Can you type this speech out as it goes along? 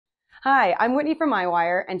Hi, I'm Whitney from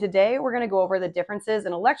iWire, and today we're going to go over the differences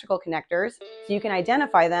in electrical connectors so you can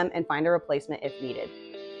identify them and find a replacement if needed.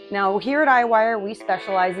 Now, here at iWire, we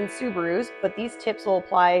specialize in Subarus, but these tips will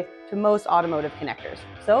apply to most automotive connectors.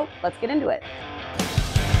 So let's get into it.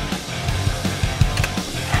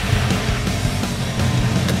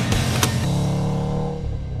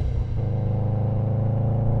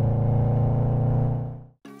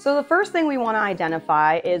 So the first thing we want to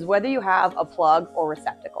identify is whether you have a plug or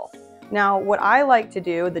receptacle. Now, what I like to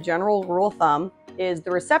do, the general rule of thumb, is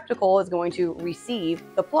the receptacle is going to receive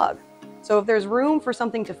the plug. So if there's room for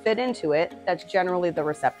something to fit into it, that's generally the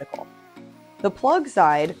receptacle. The plug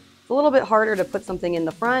side, it's a little bit harder to put something in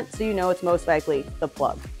the front, so you know it's most likely the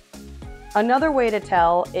plug. Another way to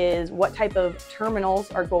tell is what type of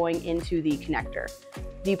terminals are going into the connector.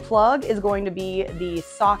 The plug is going to be the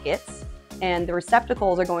sockets, and the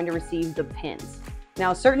receptacles are going to receive the pins.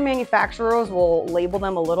 Now, certain manufacturers will label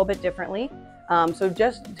them a little bit differently, so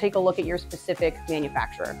just take a look at your specific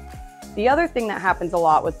manufacturer. The other thing that happens a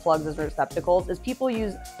lot with plugs as receptacles is people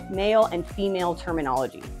use male and female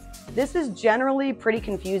terminology. This is generally pretty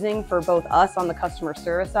confusing for both us on the customer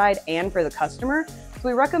service side and for the customer, so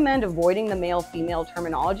we recommend avoiding the male-female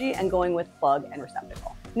terminology and going with plug and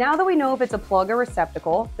receptacle. Now that we know if it's a plug or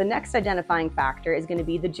receptacle, the next identifying factor is going to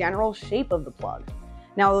be the general shape of the plug.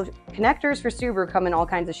 Now, connectors for Subaru come in all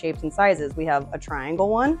kinds of shapes and sizes. We have a triangle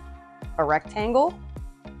one, a rectangle,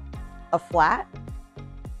 a flat,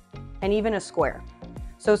 and even a square.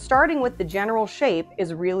 So starting with the general shape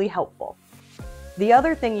is really helpful. The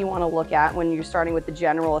other thing you want to look at when you're starting with the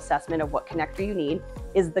general assessment of what connector you need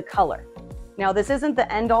is the color. Now, this isn't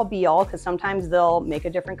the end-all be-all because sometimes they'll make a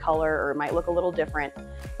different color or it might look a little different,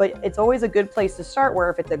 but it's always a good place to start where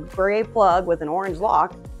if it's a gray plug with an orange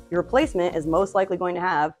lock, your replacement is most likely going to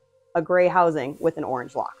have a gray housing with an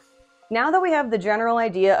orange lock. Now that we have the general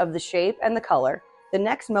idea of the shape and the color, the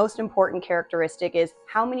next most important characteristic is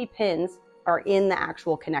how many pins are in the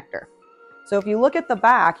actual connector. So if you look at the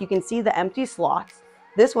back, you can see the empty slots.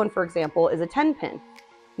 This one, for example, is a 10 pin.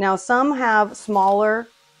 Now, some have smaller,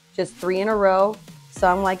 just 3 in a row.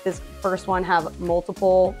 Some, like this first one, have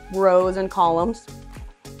multiple rows and columns.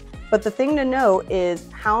 But the thing to note is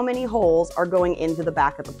how many holes are going into the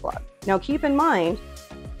back of the plug. Now keep in mind,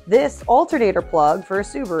 this alternator plug for a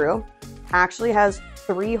Subaru actually has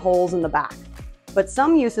 3 holes in the back, but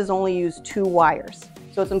some uses only use 2 wires.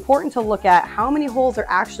 So it's important to look at how many holes are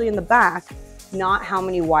actually in the back, not how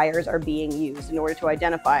many wires are being used in order to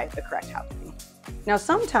identify the correct housing. Now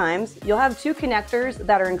sometimes you'll have 2 connectors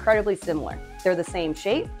that are incredibly similar. They're the same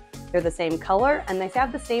shape, they're the same color, and they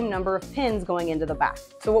have the same number of pins going into the back.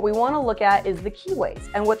 So what we want to look at is the keyways.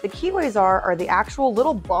 And what the keyways are the actual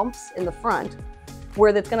little bumps in the front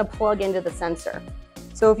where that's going to plug into the sensor.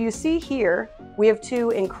 So if you see here, we have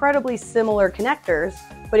 2 incredibly similar connectors,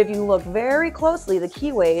 but if you look very closely, the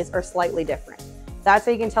keyways are slightly different. That's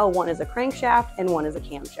how you can tell one is a crankshaft and one is a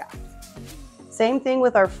camshaft. Same thing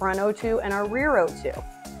with our front O2 and our rear O2.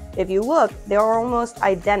 If you look, they are almost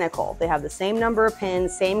identical. They have the same number of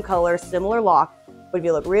pins, same color, similar lock, but if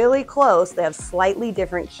you look really close, they have slightly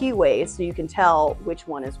different keyways so you can tell which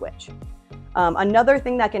one is which. Another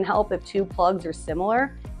thing that can help if 2 plugs are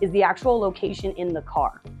similar is the actual location in the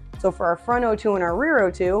car. So for our front O2 and our rear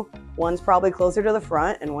O2, one's probably closer to the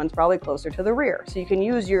front and one's probably closer to the rear. So you can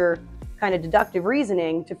use your kind of deductive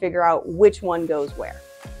reasoning to figure out which one goes where.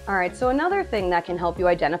 All right, so another thing that can help you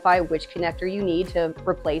identify which connector you need to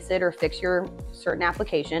replace it or fix your certain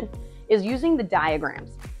application is using the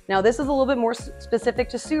diagrams. Now, this is a little bit more specific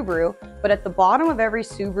to Subaru, but at the bottom of every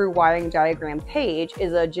Subaru wiring diagram page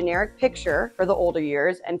is a generic picture for the older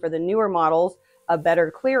years, and for the newer models, a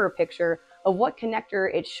better, clearer picture of what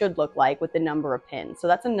connector it should look like with the number of pins. So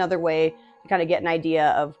that's another way to kind of get an idea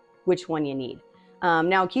of which one you need.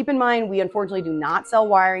 Now, keep in mind, we unfortunately do not sell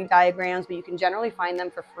wiring diagrams, but you can generally find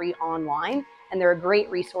them for free online, and they're a great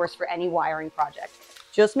resource for any wiring project.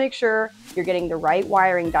 Just make sure you're getting the right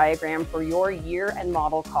wiring diagram for your year and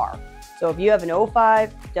model car. So if you have an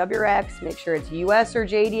 05 WRX, make sure it's US or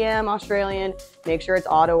JDM Australian, make sure it's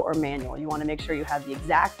auto or manual. You want to make sure you have the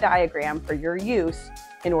exact diagram for your use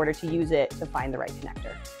in order to use it to find the right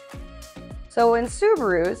connector. So in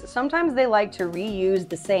Subarus, sometimes they like to reuse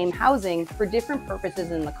the same housing for different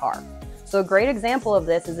purposes in the car. So a great example of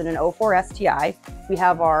this is in an 04 STI, we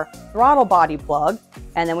have our throttle body plug,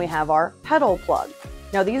 and then we have our pedal plug.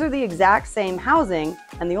 Now these are the exact same housing,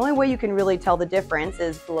 and the only way you can really tell the difference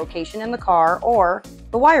is the location in the car or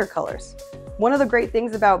the wire colors. One of the great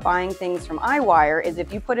things about buying things from iWire is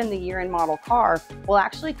if you put in the year and model car, we'll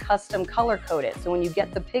actually custom color code it. So when you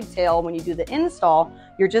get the pigtail, when you do the install,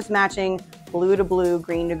 you're just matching blue to blue,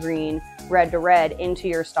 green to green, red to red into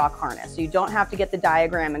your stock harness. So you don't have to get the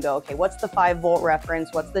diagram and go, okay, what's the 5-volt reference?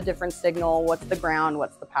 What's the different signal? What's the ground?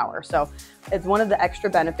 What's the power? So it's one of the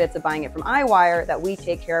extra benefits of buying it from iWire that we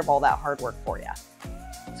take care of all that hard work for you.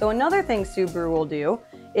 So another thing Subaru will do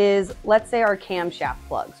is, let's say our camshaft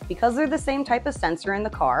plugs. Because they're the same type of sensor in the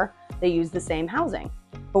car, they use the same housing.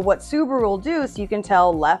 But what Subaru will do, so you can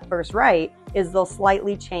tell left versus right, is they'll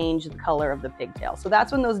slightly change the color of the pigtail. So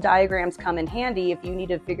that's when those diagrams come in handy if you need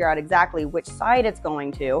to figure out exactly which side it's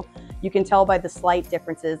going to. You can tell by the slight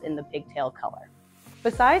differences in the pigtail color.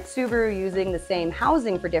 Besides Subaru using the same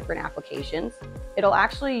housing for different applications, it'll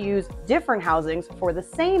actually use different housings for the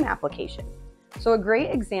same application. So a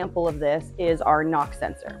great example of this is our knock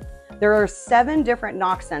sensor. There are 7 different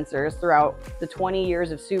knock sensors throughout the 20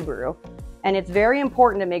 years of Subaru, and it's very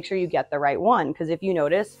important to make sure you get the right one, because if you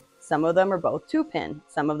notice, some of them are both 2-pin,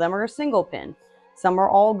 some of them are a single pin, some are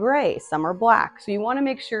all gray, some are black. So you want to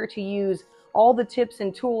make sure to use all the tips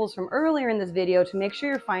and tools from earlier in this video to make sure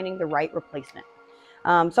you're finding the right replacement.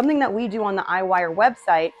 Something that we do on the iWire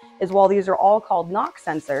website is, while these are all called knock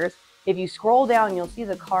sensors, if you scroll down, you'll see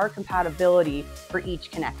the car compatibility for each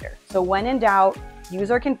connector. So when in doubt, use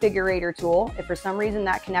our configurator tool. If for some reason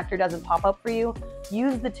that connector doesn't pop up for you,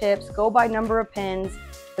 use the tips, go by number of pins,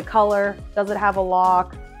 the color, does it have a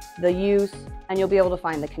lock, the use, and you'll be able to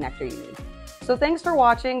find the connector you need. So thanks for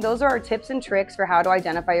watching. Those are our tips and tricks for how to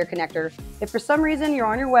identify your connector. If for some reason you're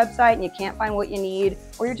on your website and you can't find what you need,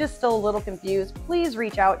 or you're just still a little confused, please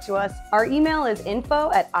reach out to us. Our email is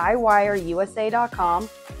info@iwireusa.com,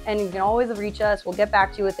 and you can always reach us. We'll get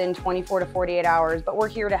back to you within 24 to 48 hours, but we're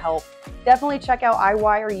here to help. Definitely check out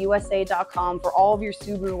iwireusa.com for all of your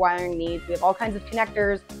Subaru wiring needs. We have all kinds of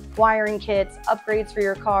connectors, wiring kits, upgrades for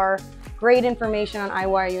your car, great information on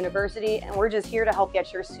iWire University, and we're just here to help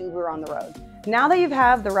get your Subaru on the road. Now that you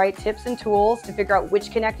have the right tips and tools to figure out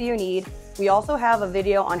which connector you need, we also have a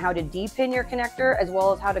video on how to de-pin your connector as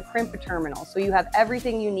well as how to crimp a terminal, so you have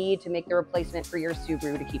everything you need to make the replacement for your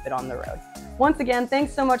Subaru to keep it on the road. Once again,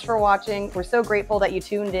 thanks so much for watching. We're so grateful that you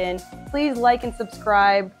tuned in. Please like and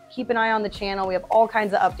subscribe. Keep an eye on the channel. We have all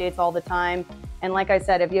kinds of updates all the time. And like I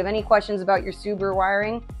said, if you have any questions about your Subaru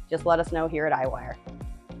wiring, just let us know here at iWire.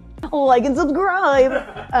 Like and subscribe.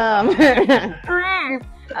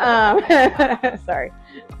 Sorry.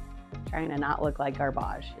 Trying to not look like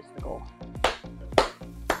garbage is the goal.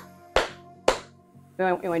 You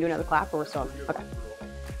want to do another clap, or we're still okay?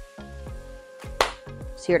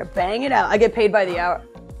 Just here to bang it out. I get paid by the hour.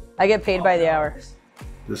 I get paid by the hour.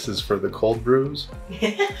 This is for the cold brews.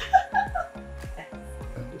 And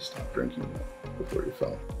to stop drinking before you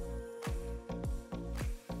fell.